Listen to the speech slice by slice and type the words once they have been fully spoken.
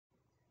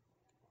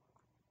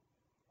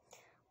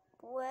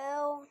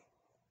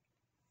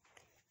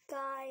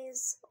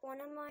guys, one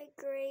of my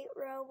great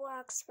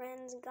Roblox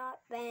friends got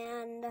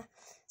banned.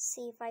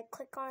 See if I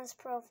click on his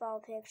profile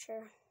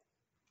picture.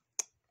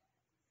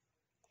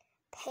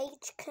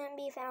 Page couldn't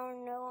be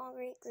found, no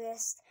longer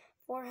exists.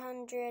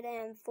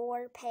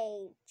 404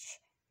 page,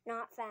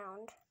 not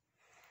found.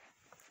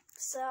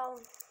 So,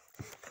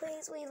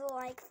 please leave a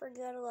like for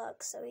good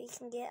luck so he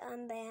can get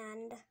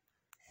unbanned.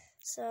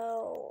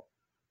 So,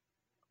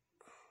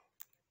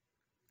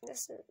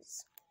 this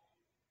is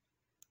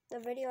the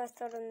video I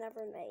thought I'd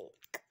never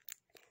make.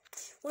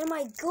 One of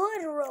my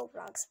good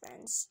Roblox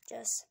friends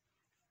just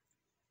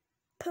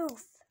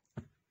poof,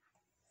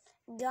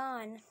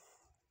 gone.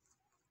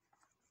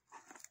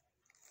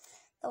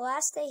 The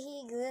last day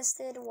he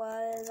existed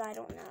was, I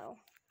don't know.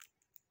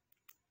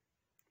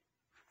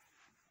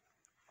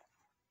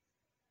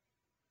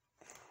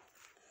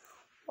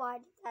 Why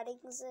did that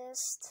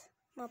exist?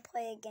 I'm gonna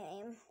play a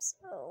game,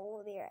 so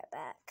we'll be right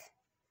back.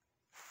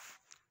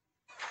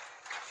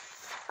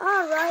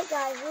 Alright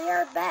guys, we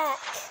are back.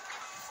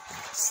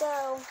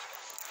 So,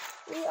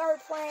 we are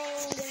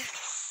playing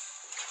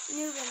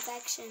Noob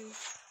Infection.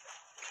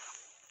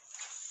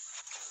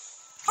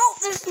 Oh,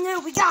 there's a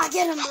noob, we gotta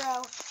get him,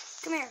 bro.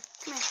 Come here,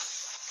 come here.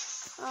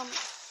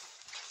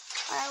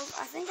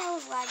 I think I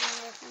was lagging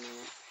there for a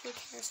minute. Who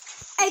cares?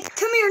 Hey,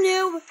 come here,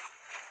 noob.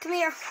 Come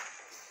here.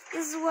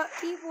 This is what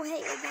people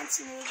hate against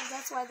noobs.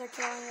 That's why they're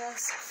killing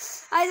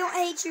us. I don't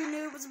hate you,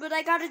 noobs, but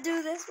I gotta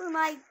do this for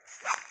my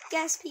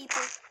guest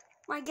people.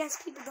 My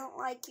guest people don't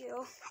like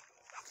you.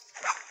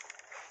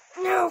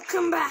 No,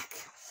 come back.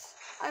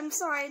 I'm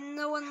sorry,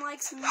 no one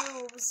likes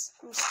noobs.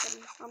 I'm just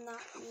kidding. I'm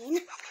not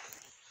mean.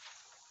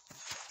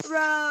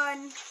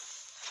 Run.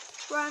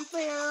 Run for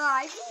your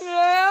life.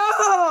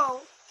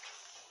 No!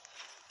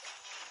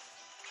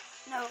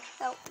 No,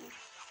 help me.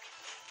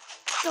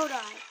 Go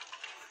die.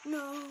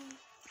 No.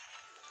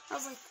 I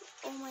was like,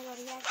 oh my god,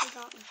 he actually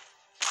got me.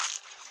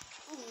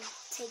 Ooh,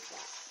 take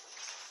that.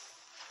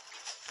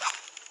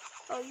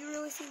 Oh, you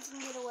really think you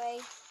can get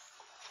away?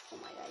 Oh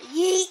my god.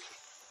 Yeet!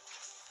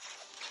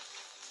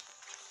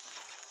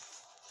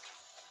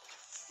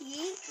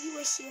 Yeet? You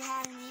wish you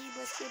had me,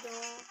 but you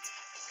don't.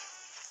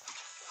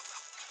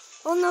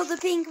 Oh no, the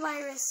pink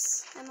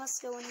virus. I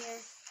must go in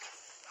here.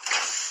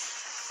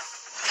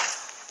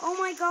 Oh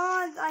my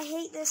god, I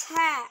hate this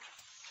hack.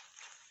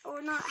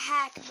 Or not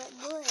hack, but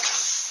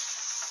glitch.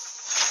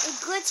 It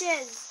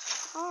glitches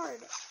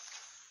hard.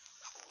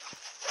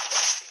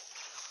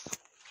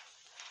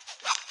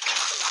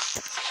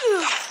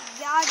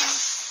 Got him.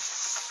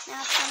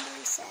 Now it's time to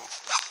reset.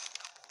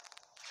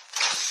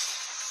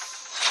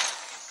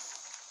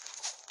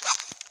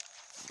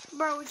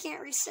 Bro, we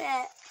can't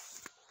reset.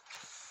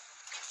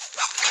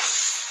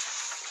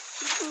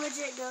 You can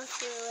legit go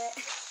through it.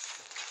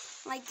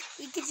 Like,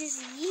 you could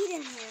just yeet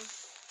in here.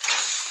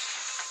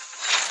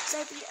 So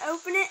if you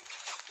open it,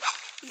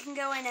 you can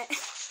go in it.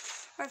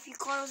 Or if you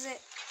close it,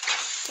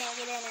 you can't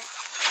get in it.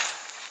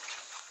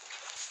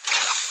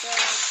 So,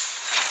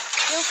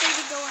 feel free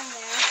to go in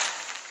there.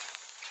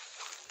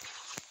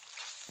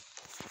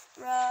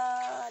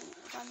 Run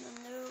from the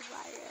noob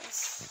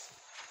virus.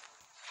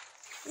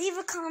 Leave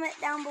a comment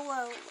down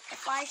below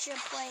if I should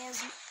play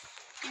as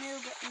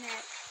noob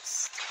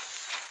next.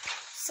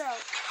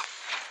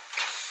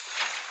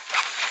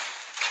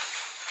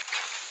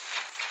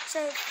 So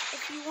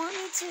if you want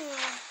me to,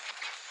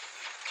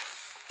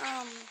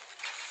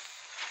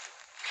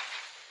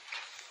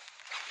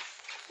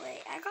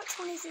 wait, I got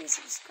 23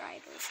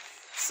 subscribers.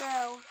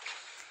 So,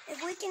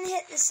 if we can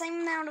hit the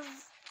same amount of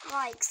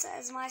likes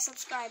as my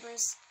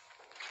subscribers,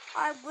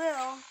 I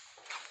will,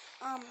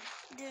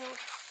 do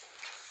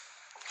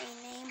a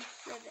name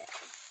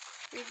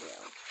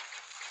reveal.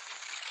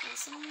 And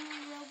some of my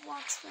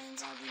Roblox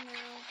friends already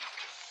know.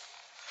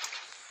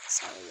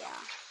 So,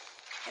 yeah.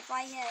 If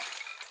I hit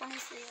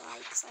 23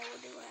 likes, I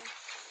will do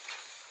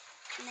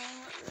a name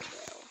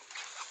reveal.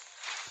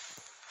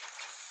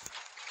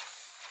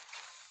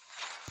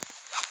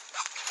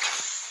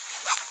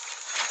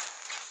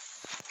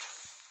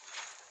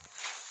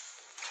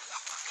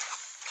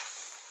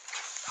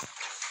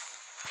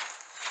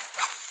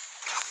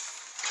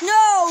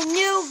 No,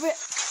 noob!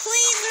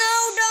 Please, no,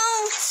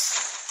 don't!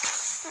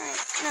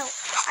 Alright, no,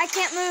 I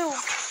can't move.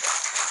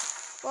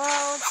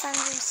 Well, it's time to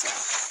reset.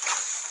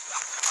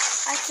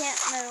 I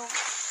can't move.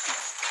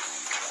 Oh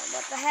my god,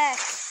 what the heck?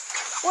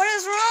 What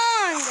is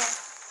wrong?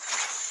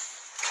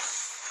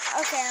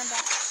 Okay, I'm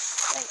back.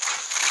 Wait,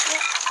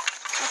 what?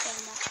 Okay,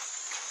 I'm back.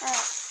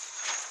 Alright.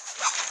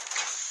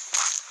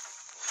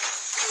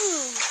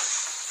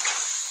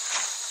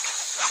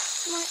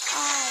 My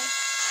eye.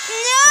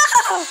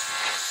 No!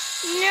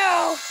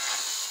 No!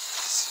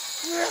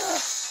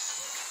 Ugh.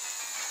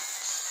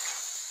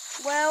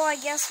 Well, I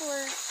guess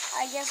we're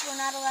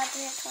not allowed to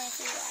hit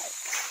 23 likes.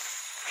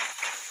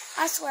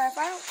 I swear, if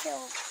I don't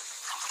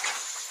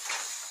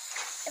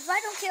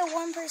kill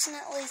one person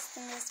at least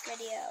in this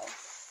video,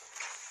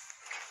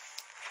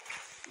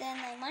 then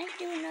I might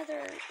do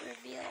another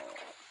reveal.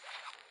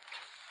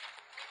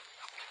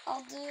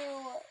 I'll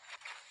do,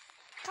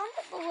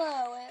 comment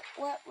below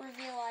what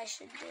reveal I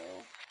should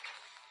do.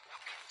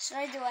 Should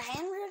I do a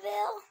hand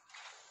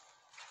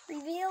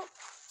reveal?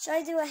 Should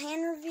I do a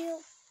hand reveal?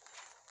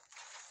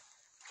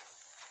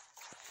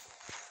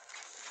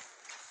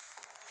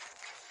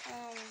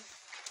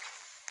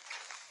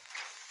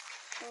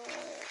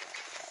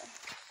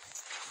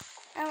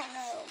 I don't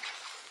know.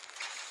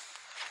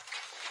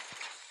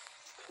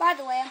 By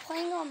the way, I'm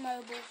playing on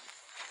mobile.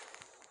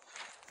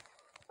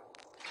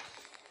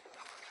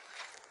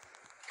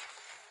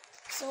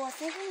 So I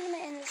think I'm going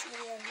to end this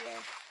video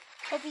here.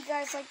 Hope you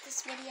guys liked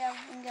this video,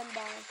 and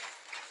goodbye.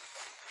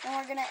 And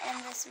we're going to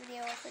end this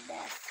video with a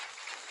death.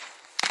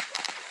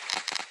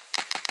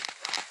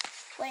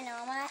 Wait, no,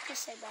 I'm going to have to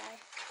say bye.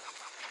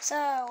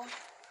 So,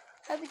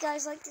 hope you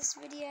guys liked this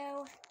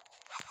video,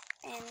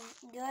 and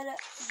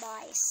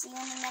goodbye. See you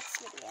in the next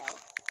video.